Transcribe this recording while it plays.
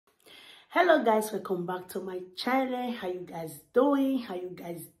Hello guys, welcome back to my channel. How you guys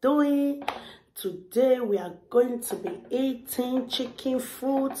doing? Today we are going to be eating chicken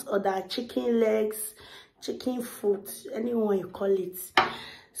foot, or that chicken legs, chicken foot, anyone you call it.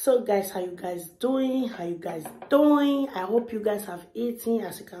 So guys, how you guys doing? I hope you guys have eaten.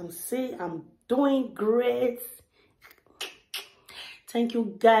 As you can see, I'm doing great. Thank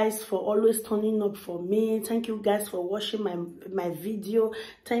you guys for always turning up for me. Thank you guys for watching my video.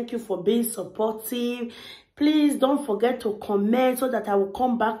 Thank you for being supportive. Please don't forget to comment so that I will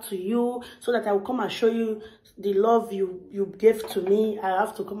come back to you, so that I will come and show you the love you gave to me. I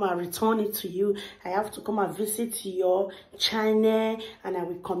have to come and return it to you. I have to come and visit your channel, and I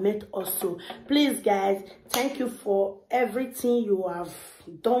will comment also. Please guys, thank you for everything you have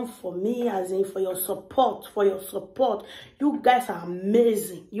done for me, as in for your support. You guys are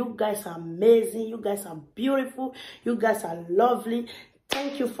amazing. You guys are beautiful. You guys are lovely.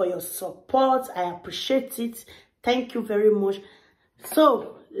 Thank you for your support. I appreciate it. Thank you very much.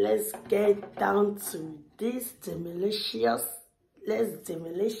 So let's get down to this delicious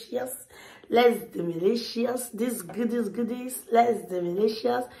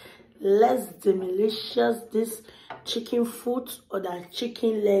this chicken foot, or that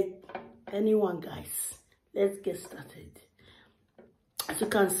chicken leg, anyone guys. Let's get started. As you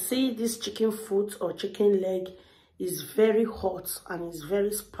can see, this chicken foot or chicken leg is very hot and it's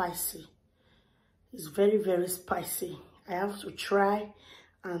very spicy. It's very spicy. I have to try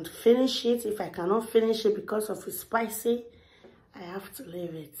and finish it. If I cannot finish it because of it's spicy, I have to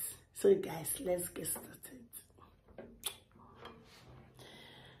leave it. So guys, let's get started.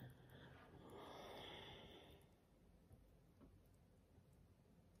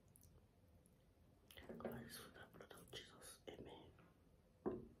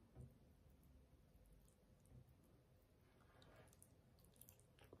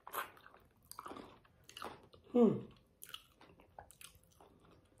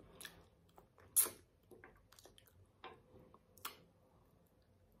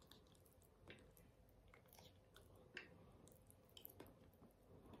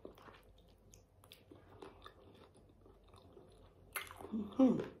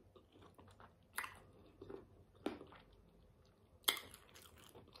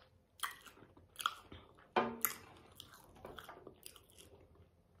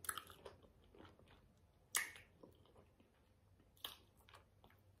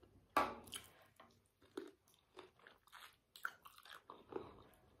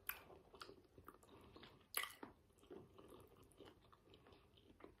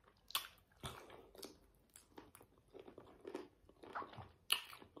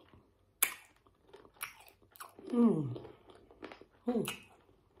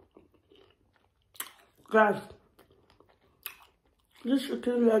 Guys, this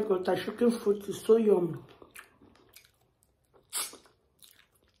chicken leg or the chicken foot is so yummy.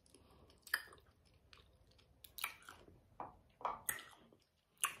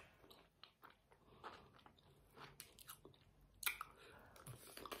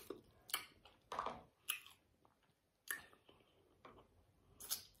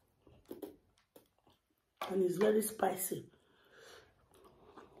 And it's very spicy.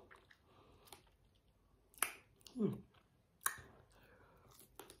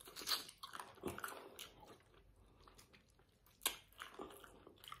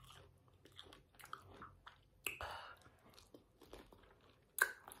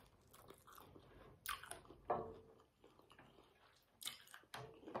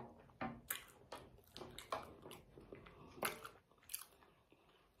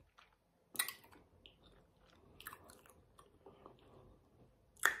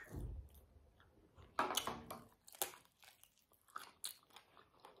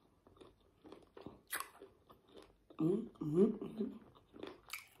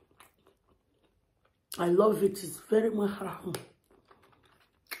 I love it. It's very much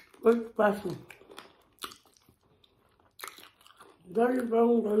very spicy. Very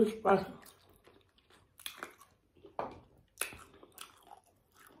spicy.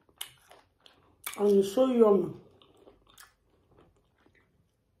 And it's so yummy.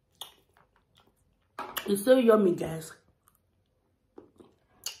 It's so yummy, guys.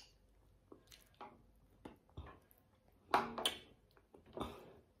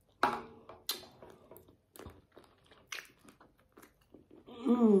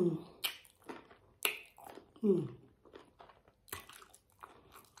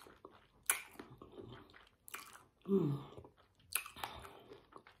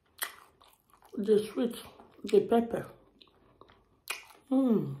 The sweet, the pepper.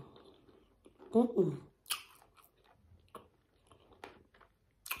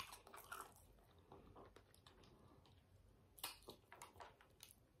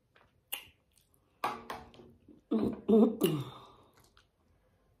 Mm-mm.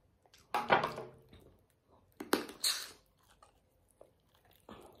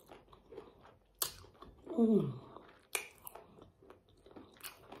 Mm.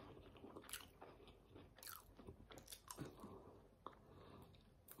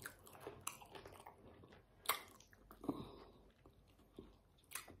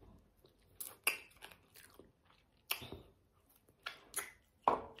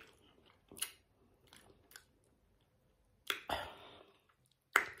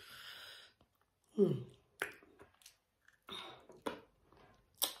 Mm.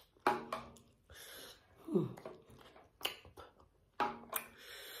 Mm.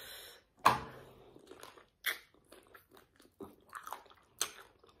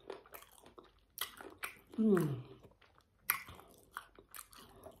 Mm.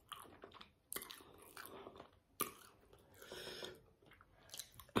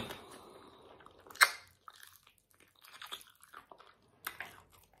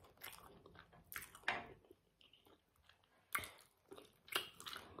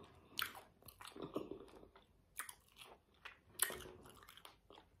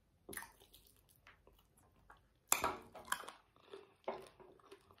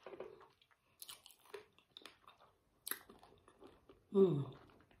 Mm.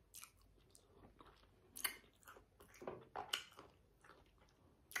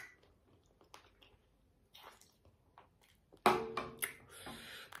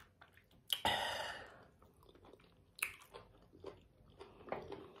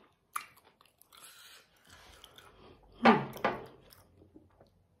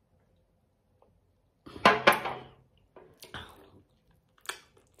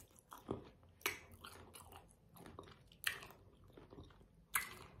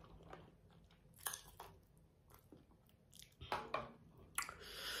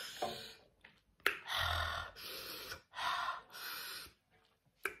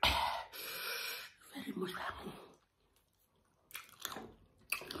 Very much.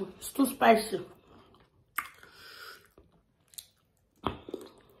 It's too spicy.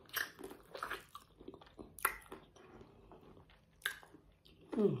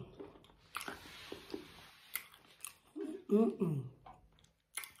 Mm. Mm-mm.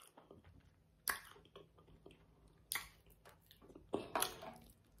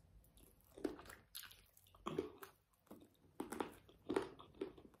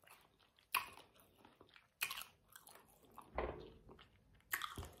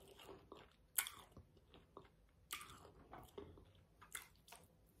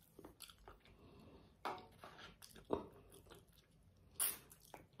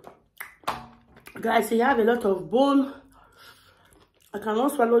 Guys, you have a lot of bone. I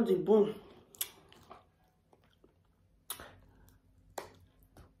cannot swallow the bone.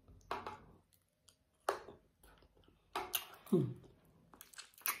 Mm.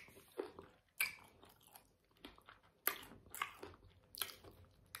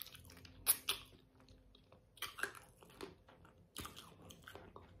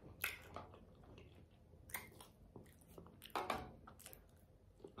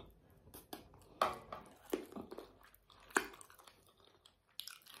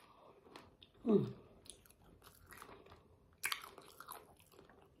 Mm.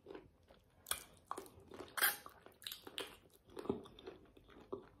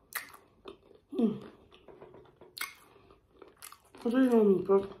 Mm. I don't know,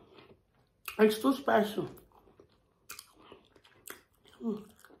 but it's too spicy. Mm.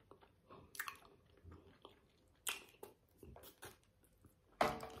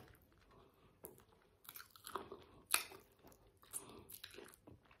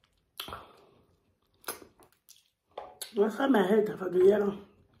 Inside my head for the yellow.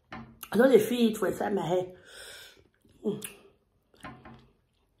 I don't feel it for inside my head. Mm.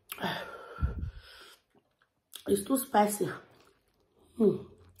 It's too spicy. Mm.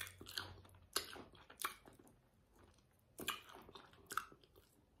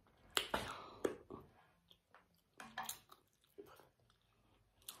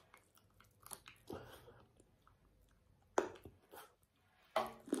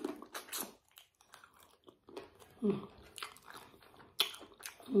 Mm.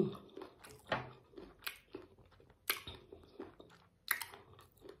 Mm.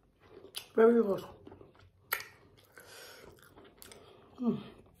 Very good. Mm.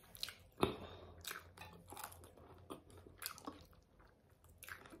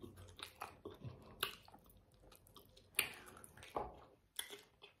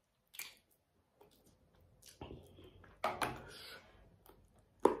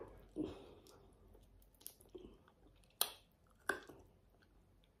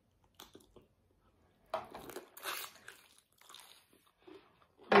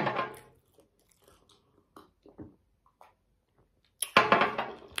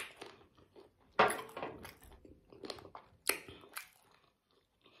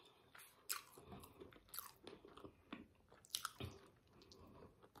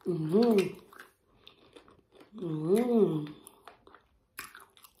 Mm-hmm. Mm-hmm.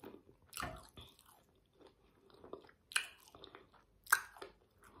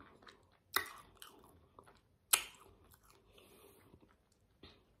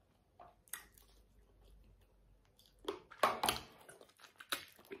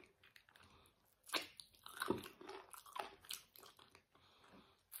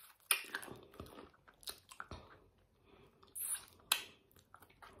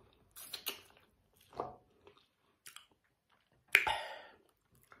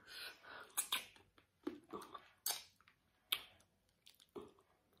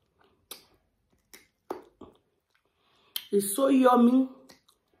 It's so yummy,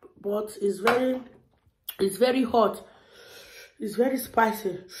 but it's very hot. It's very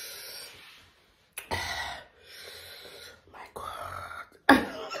spicy. My God.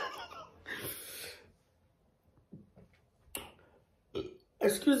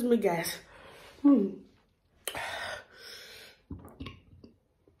 Excuse me, guys.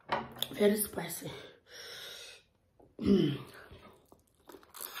 Very spicy. Mm.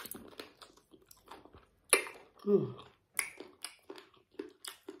 Mm.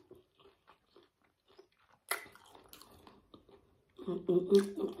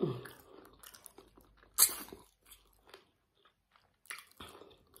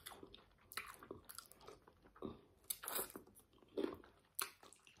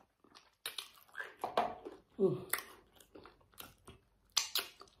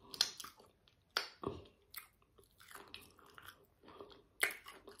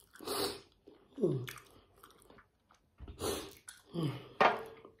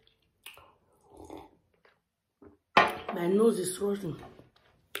 My nose is running.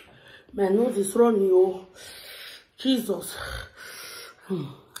 My nose is running, oh. Jesus.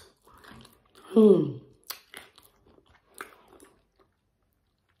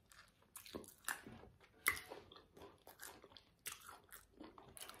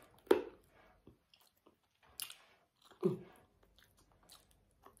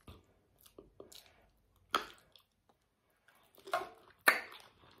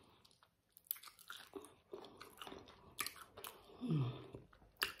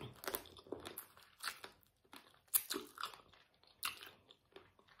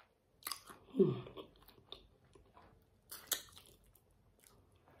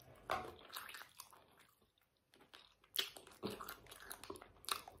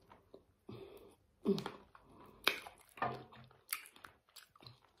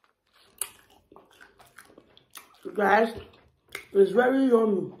 Guys, it's very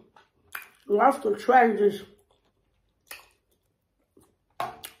yummy. You have to try this.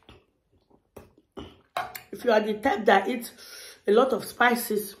 If you are the type that eats a lot of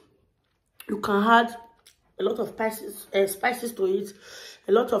spices, you can add a lot of spices to it.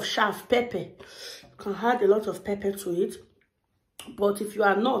 A lot of sharp pepper. You can add a lot of pepper to it. But if you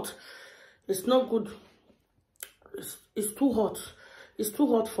are not, it's not good. It's too hot. It's too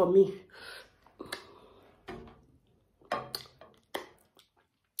hot for me.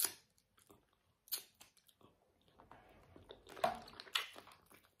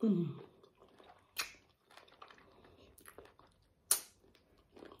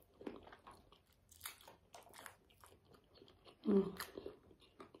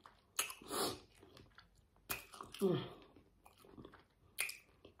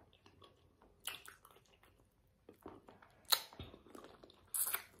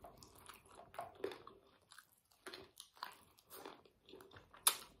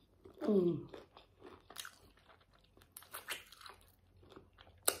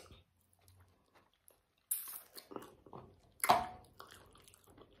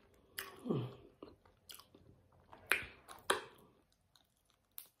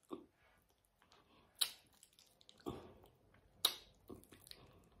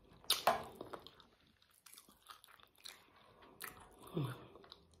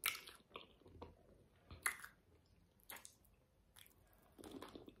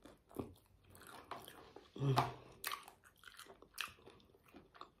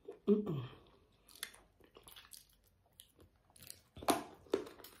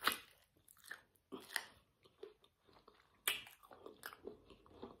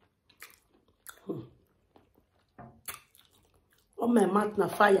 Oh, my mouth na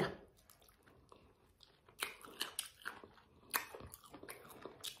fire.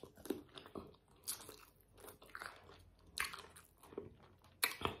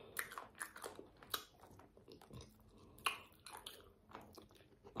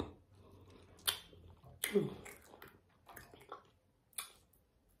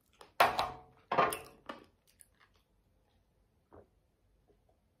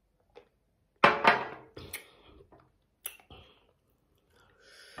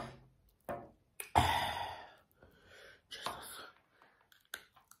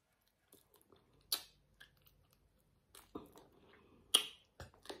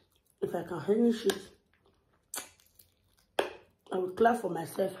 If I can finish it, I will clap for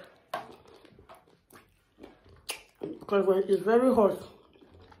myself. Because it's very hot,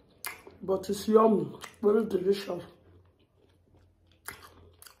 but it's yummy, very delicious.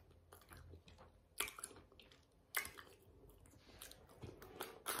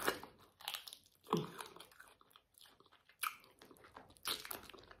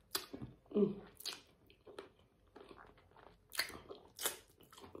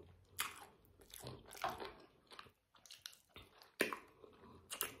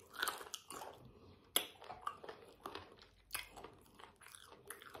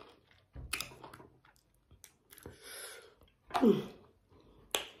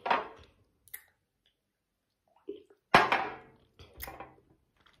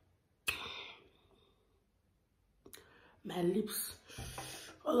 My lips,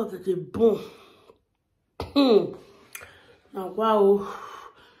 all of the bone. Now, wow.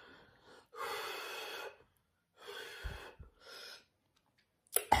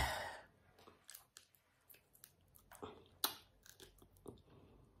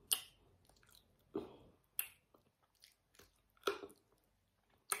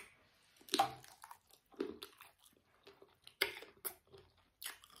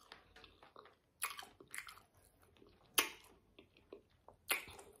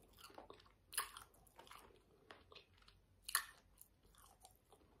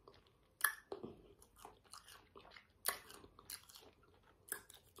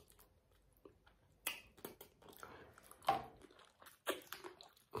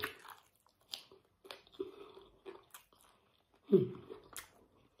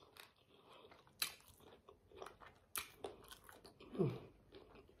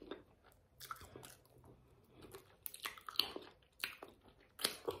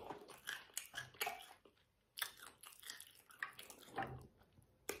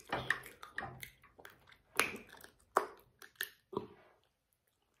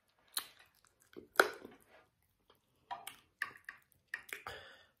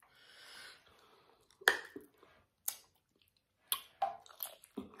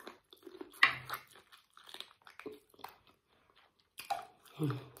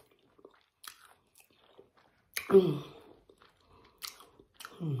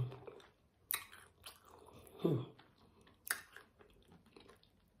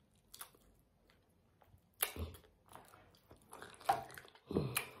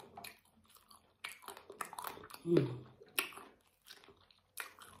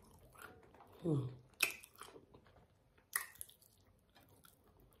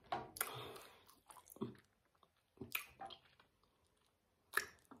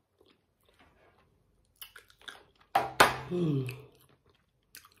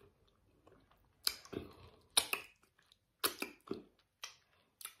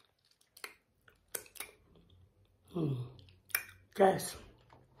 Guys,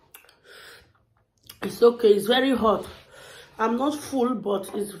 it's okay. It's very hot. I'm not full, but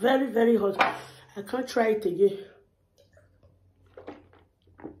it's very, very hot. I can't try it again.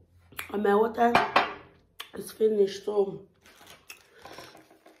 And my water is finished, so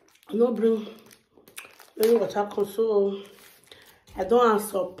I'm not bring any water, so I don't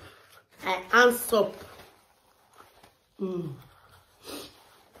answer up. I answer up.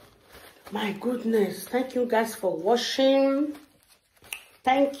 My goodness, thank you guys for watching.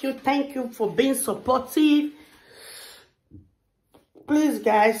 Thank you for being supportive. Please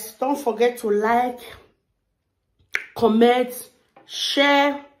guys, don't forget to like, comment,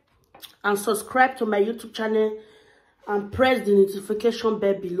 share, and subscribe to my YouTube channel, and press the notification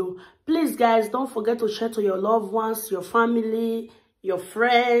bell below. Please guys, don't forget to share to your loved ones, your family, your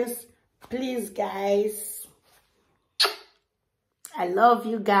friends. Please guys, I love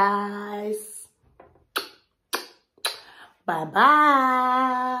you guys. Bye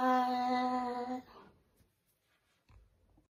bye.